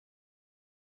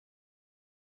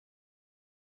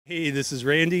Hey, this is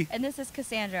Randy. And this is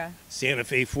Cassandra.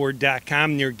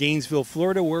 SantaFeFord.com near Gainesville,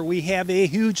 Florida, where we have a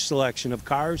huge selection of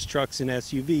cars, trucks, and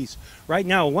SUVs. Right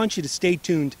now, I want you to stay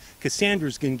tuned.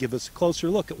 Cassandra's going to give us a closer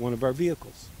look at one of our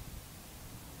vehicles.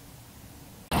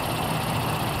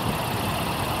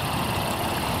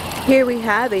 Here we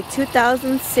have a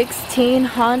 2016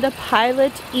 Honda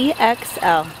Pilot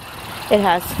EXL. It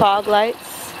has fog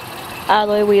lights,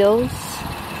 alloy wheels,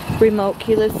 remote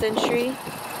keyless entry,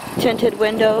 tinted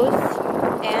windows,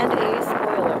 and a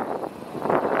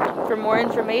spoiler. For more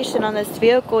information on this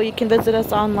vehicle, you can visit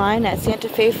us online at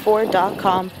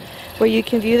SantaFeFord.com, where you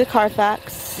can view the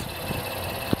Carfax.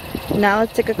 Now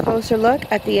let's take a closer look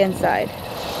at the inside.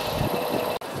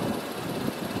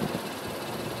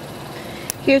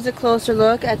 Here's a closer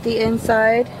look at the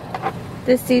inside.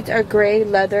 The seats are gray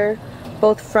leather.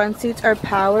 Both front seats are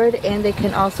powered and they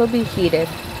can also be heated.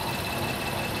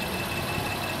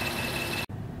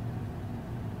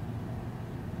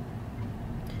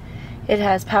 It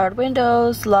has powered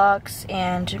windows, locks,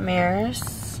 and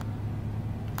mirrors.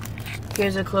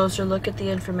 Here's a closer look at the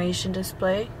information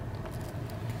display.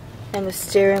 And the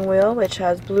steering wheel, which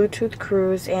has Bluetooth,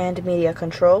 cruise, and media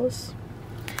controls.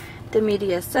 The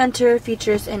media center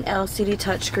features an LCD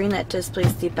touchscreen that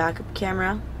displays the backup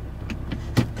camera.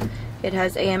 It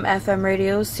has AM/FM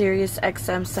radio, Sirius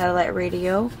XM satellite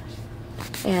radio,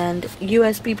 and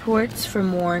USB ports for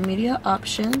more media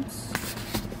options.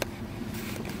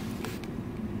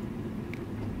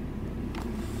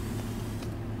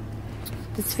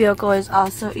 This vehicle is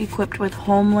also equipped with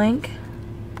HomeLink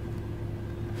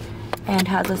and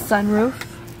has a sunroof.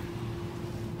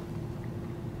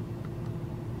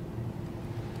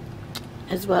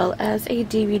 As well as a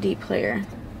DVD player.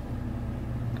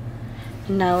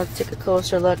 And now let's take a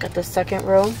closer look at the second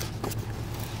row.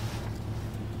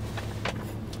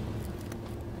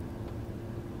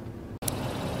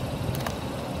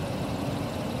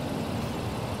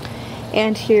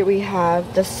 And here we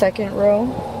have the second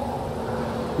row.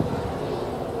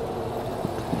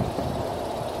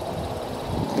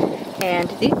 And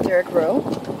the third row.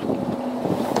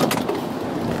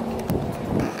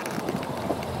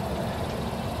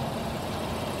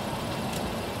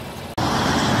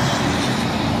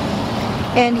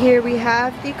 And here we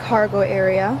have the cargo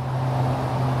area.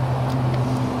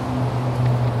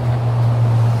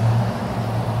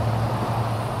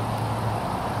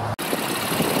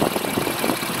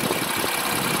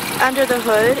 Under the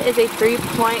hood is a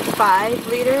 3.5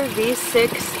 liter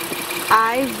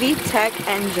V6i VTEC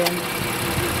engine.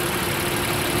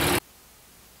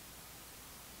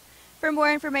 For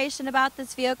more information about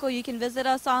this vehicle, you can visit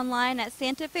us online at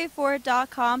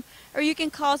SantaFeFord.com, or you can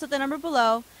call us at the number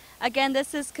below. Again,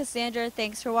 this is Cassandra.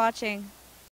 Thanks for watching.